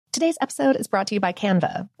Today's episode is brought to you by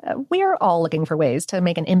Canva. We're all looking for ways to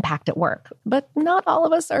make an impact at work, but not all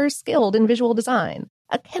of us are skilled in visual design.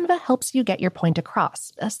 Canva helps you get your point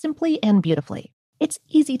across, simply and beautifully. It's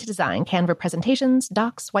easy to design Canva presentations,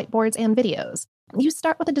 docs, whiteboards, and videos. You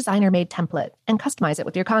start with a designer-made template and customize it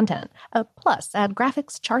with your content. Plus, add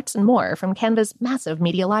graphics, charts, and more from Canva's massive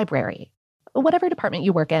media library. Whatever department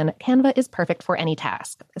you work in, Canva is perfect for any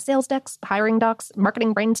task. Sales decks, hiring docs,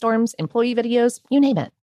 marketing brainstorms, employee videos, you name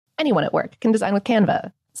it. Anyone at work can design with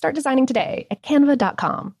Canva. Start designing today at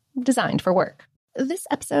canva.com. Designed for work. This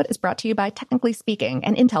episode is brought to you by Technically Speaking,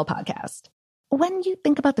 an Intel podcast. When you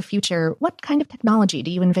think about the future, what kind of technology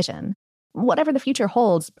do you envision? Whatever the future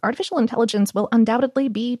holds, artificial intelligence will undoubtedly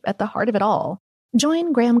be at the heart of it all.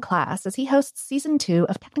 Join Graham Class as he hosts Season 2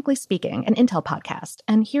 of Technically Speaking, an Intel podcast,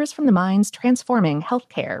 and hears from the minds transforming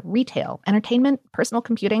healthcare, retail, entertainment, personal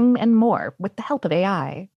computing, and more with the help of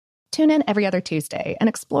AI. Tune in every other Tuesday and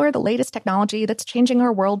explore the latest technology that's changing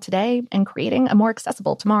our world today and creating a more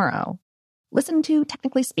accessible tomorrow. Listen to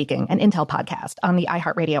Technically Speaking, an Intel podcast on the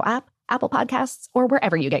iHeartRadio app, Apple Podcasts, or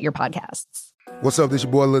wherever you get your podcasts. What's up, this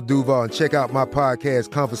your boy Lil Duval, and check out my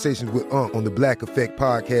podcast, Conversations with Unc, on the Black Effect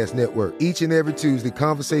Podcast Network. Each and every Tuesday,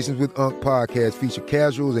 Conversations with Unc podcast feature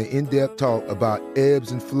casual and in-depth talk about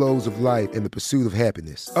ebbs and flows of life and the pursuit of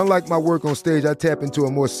happiness. Unlike my work on stage, I tap into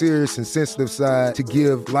a more serious and sensitive side to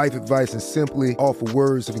give life advice and simply offer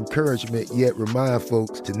words of encouragement, yet remind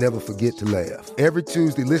folks to never forget to laugh. Every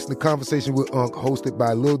Tuesday, listen to Conversation with Unc, hosted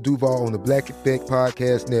by Lil Duval on the Black Effect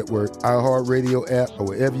Podcast Network, iHeartRadio app, or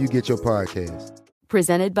wherever you get your podcasts.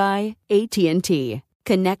 Presented by AT&T.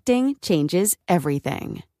 Connecting changes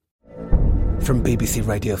everything. From BBC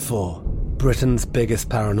Radio 4, Britain's biggest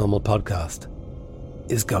paranormal podcast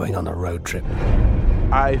is going on a road trip.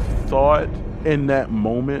 I thought in that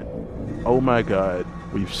moment, oh my God,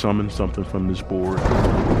 we've summoned something from this board.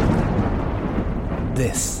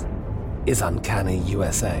 This is Uncanny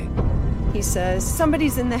USA. He says,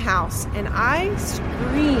 somebody's in the house, and I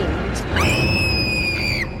screamed.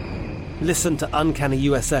 Listen to Uncanny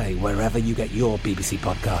USA wherever you get your BBC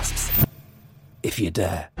podcasts, if you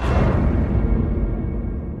dare.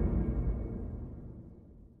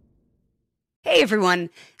 Hey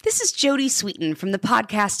everyone, this is Jodie Sweetin from the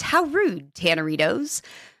podcast How Rude, Tanneritos.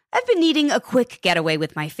 I've been needing a quick getaway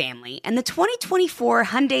with my family, and the 2024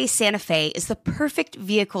 Hyundai Santa Fe is the perfect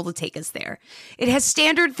vehicle to take us there. It has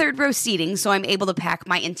standard third-row seating, so I'm able to pack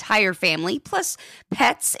my entire family, plus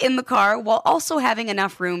pets, in the car, while also having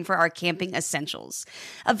enough room for our camping essentials.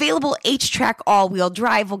 Available H-Track all-wheel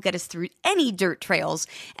drive will get us through any dirt trails,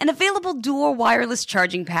 and available dual wireless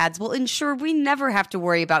charging pads will ensure we never have to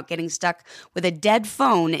worry about getting stuck with a dead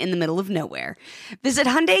phone in the middle of nowhere. Visit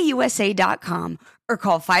HyundaiUSA.com or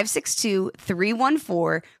call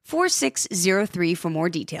 562-314-4603 for more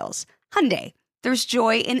details. Hyundai, there's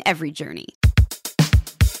joy in every journey.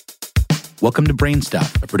 Welcome to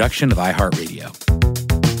Brainstuff, a production of iHeartRadio.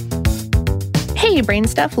 Hey,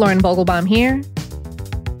 Brainstuff, Lauren Vogelbaum here.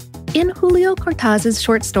 In Julio Cortáz's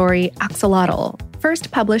short story, Axolotl,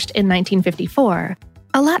 first published in 1954,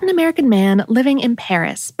 a Latin American man living in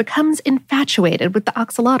Paris becomes infatuated with the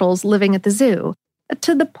axolotls living at the zoo,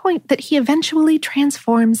 to the point that he eventually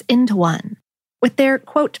transforms into one. With their,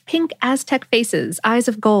 quote, pink Aztec faces, eyes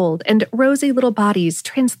of gold, and rosy little bodies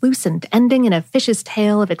translucent, ending in a fish's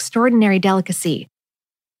tail of extraordinary delicacy.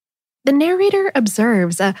 The narrator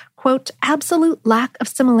observes a, quote, absolute lack of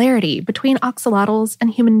similarity between axolotls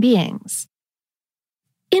and human beings.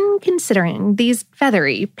 In considering these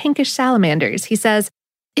feathery, pinkish salamanders, he says,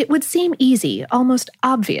 it would seem easy, almost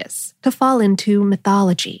obvious, to fall into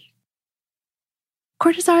mythology.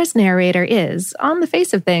 Cortázar's narrator is, on the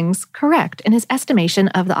face of things, correct in his estimation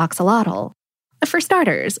of the axolotl. For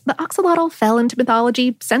starters, the axolotl fell into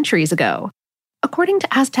mythology centuries ago. According to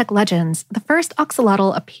Aztec legends, the first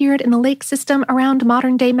axolotl appeared in the lake system around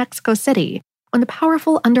modern-day Mexico City, when the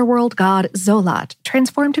powerful underworld god Xolat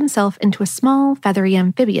transformed himself into a small, feathery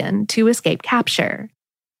amphibian to escape capture.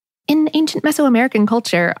 In ancient Mesoamerican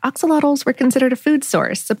culture, axolotls were considered a food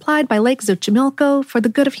source supplied by Lake Xochimilco for the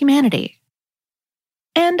good of humanity.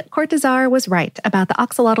 And Cortázar was right about the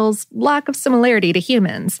axolotl's lack of similarity to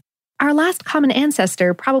humans. Our last common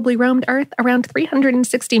ancestor probably roamed Earth around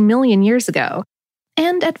 360 million years ago.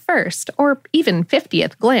 And at first, or even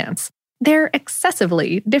 50th glance, they're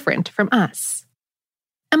excessively different from us.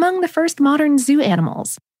 Among the first modern zoo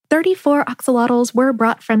animals, 34 axolotls were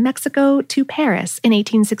brought from Mexico to Paris in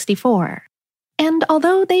 1864. And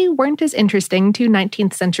although they weren't as interesting to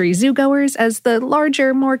 19th century zoogoers as the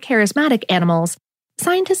larger, more charismatic animals,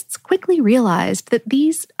 scientists quickly realized that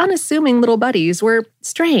these unassuming little buddies were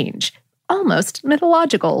strange, almost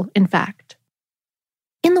mythological, in fact.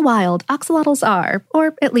 In the wild, axolotls are,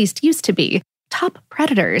 or at least used to be, top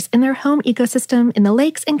predators in their home ecosystem in the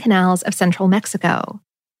lakes and canals of central Mexico.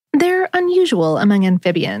 They're unusual among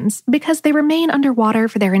amphibians because they remain underwater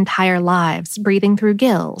for their entire lives, breathing through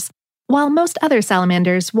gills, while most other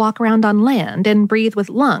salamanders walk around on land and breathe with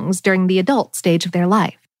lungs during the adult stage of their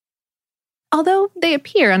life. Although they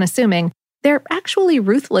appear unassuming, they're actually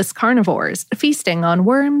ruthless carnivores, feasting on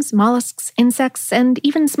worms, mollusks, insects, and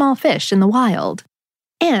even small fish in the wild.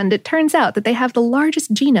 And it turns out that they have the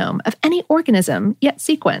largest genome of any organism yet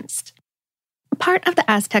sequenced. Part of the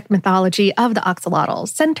Aztec mythology of the axolotl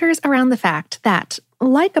centers around the fact that,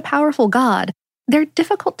 like a powerful god, they're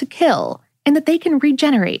difficult to kill and that they can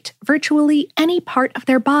regenerate virtually any part of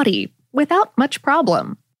their body without much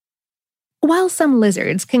problem. While some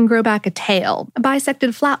lizards can grow back a tail,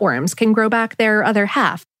 bisected flatworms can grow back their other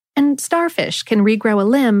half, and starfish can regrow a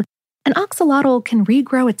limb, an axolotl can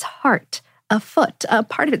regrow its heart, a foot, a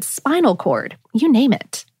part of its spinal cord, you name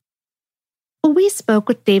it. We spoke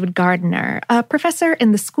with David Gardner, a professor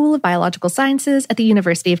in the School of Biological Sciences at the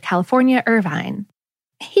University of California, Irvine.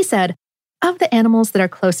 He said, of the animals that are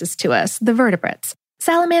closest to us, the vertebrates,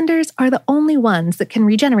 salamanders are the only ones that can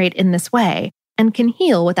regenerate in this way and can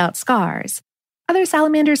heal without scars. Other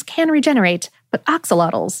salamanders can regenerate, but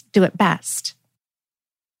axolotls do it best.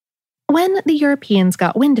 When the Europeans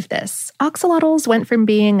got wind of this, axolotls went from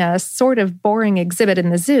being a sort of boring exhibit in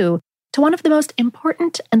the zoo to one of the most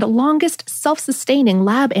important and longest self-sustaining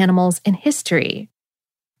lab animals in history.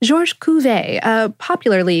 Georges Cuvier,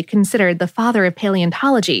 popularly considered the father of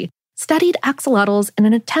paleontology, studied axolotls in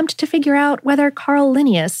an attempt to figure out whether Carl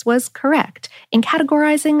Linnaeus was correct in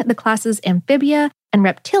categorizing the classes Amphibia and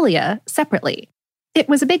Reptilia separately. It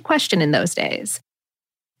was a big question in those days.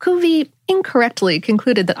 Cuvier incorrectly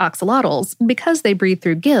concluded that axolotls, because they breathe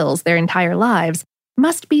through gills their entire lives,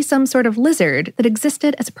 must be some sort of lizard that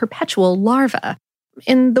existed as a perpetual larva.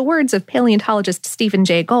 In the words of paleontologist Stephen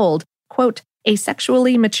Jay Gould, quote, a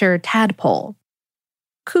sexually mature tadpole.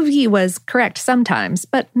 Cuvier was correct sometimes,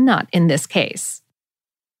 but not in this case.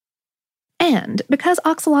 And because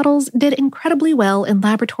axolotls did incredibly well in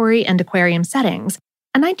laboratory and aquarium settings,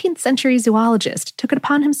 a 19th century zoologist took it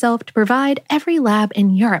upon himself to provide every lab in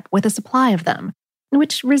Europe with a supply of them,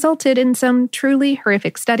 which resulted in some truly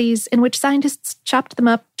horrific studies in which scientists chopped them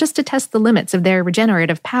up just to test the limits of their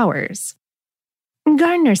regenerative powers.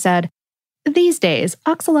 Gardner said, these days,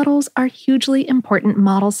 axolotls are hugely important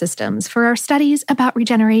model systems for our studies about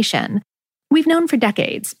regeneration. We've known for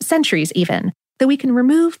decades, centuries even, that we can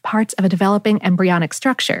remove parts of a developing embryonic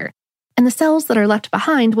structure, and the cells that are left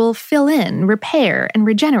behind will fill in, repair, and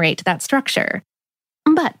regenerate that structure.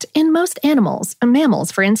 But in most animals,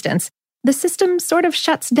 mammals for instance, the system sort of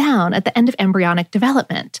shuts down at the end of embryonic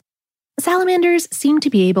development. Salamanders seem to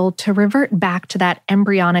be able to revert back to that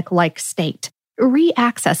embryonic-like state,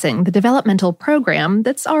 re-accessing the developmental program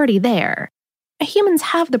that's already there. Humans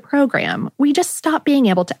have the program, we just stop being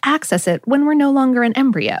able to access it when we're no longer an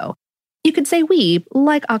embryo. You could say we,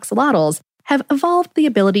 like axolotls, have evolved the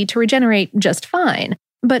ability to regenerate just fine,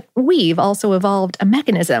 but we've also evolved a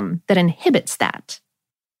mechanism that inhibits that.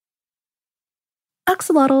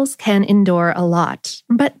 Axolotls can endure a lot,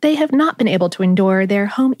 but they have not been able to endure their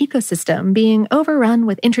home ecosystem being overrun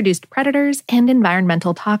with introduced predators and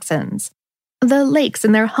environmental toxins. The lakes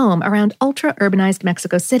in their home around ultra-urbanized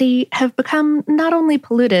Mexico City have become not only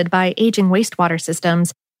polluted by aging wastewater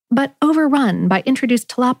systems, but overrun by introduced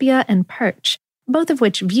tilapia and perch, both of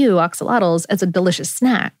which view axolotls as a delicious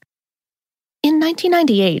snack. In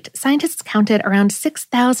 1998, scientists counted around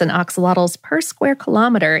 6,000 axolotls per square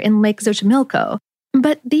kilometer in Lake Xochimilco,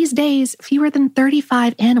 but these days, fewer than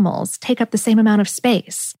 35 animals take up the same amount of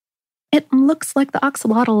space. It looks like the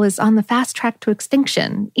axolotl is on the fast track to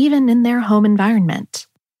extinction, even in their home environment,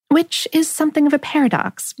 which is something of a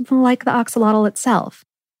paradox, like the axolotl itself.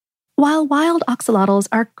 While wild axolotls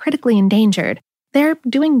are critically endangered, they're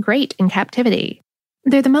doing great in captivity.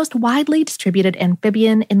 They're the most widely distributed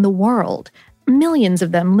amphibian in the world. Millions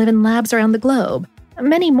of them live in labs around the globe,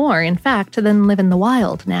 many more, in fact, than live in the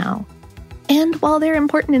wild now. And while they're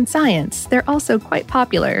important in science, they're also quite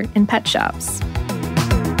popular in pet shops.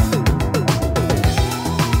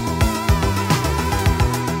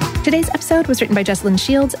 Today's episode was written by Jessalyn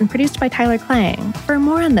Shields and produced by Tyler Klang. For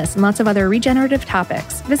more on this and lots of other regenerative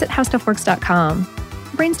topics, visit howstuffworks.com.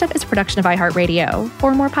 Brainstuff is a production of iHeartRadio.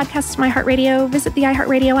 For more podcasts from iHeartRadio, visit the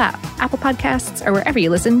iHeartRadio app, Apple Podcasts, or wherever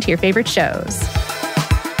you listen to your favorite shows.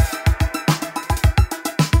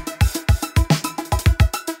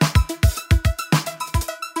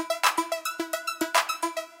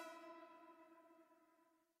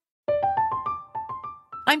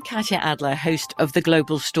 I'm Katya Adler, host of The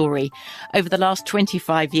Global Story. Over the last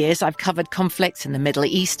 25 years, I've covered conflicts in the Middle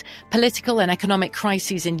East, political and economic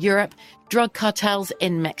crises in Europe, drug cartels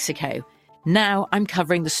in Mexico. Now I'm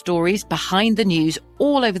covering the stories behind the news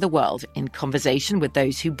all over the world in conversation with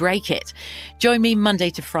those who break it. Join me Monday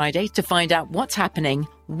to Friday to find out what's happening,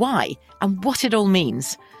 why, and what it all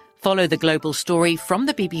means. Follow The Global Story from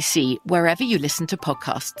the BBC wherever you listen to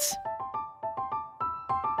podcasts.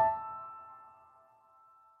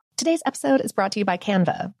 Today's episode is brought to you by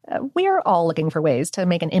Canva. We're all looking for ways to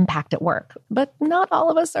make an impact at work, but not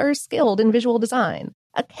all of us are skilled in visual design.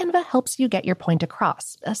 Canva helps you get your point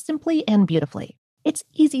across, simply and beautifully. It's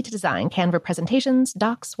easy to design Canva presentations,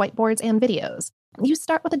 docs, whiteboards, and videos. You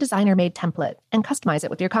start with a designer-made template and customize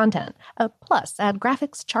it with your content. Plus, add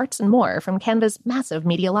graphics, charts, and more from Canva's massive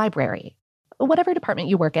media library. Whatever department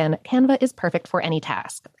you work in, Canva is perfect for any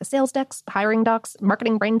task. Sales decks, hiring docs,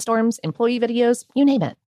 marketing brainstorms, employee videos, you name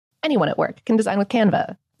it. Anyone at work can design with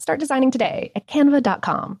Canva. Start designing today at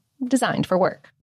canva.com. Designed for work.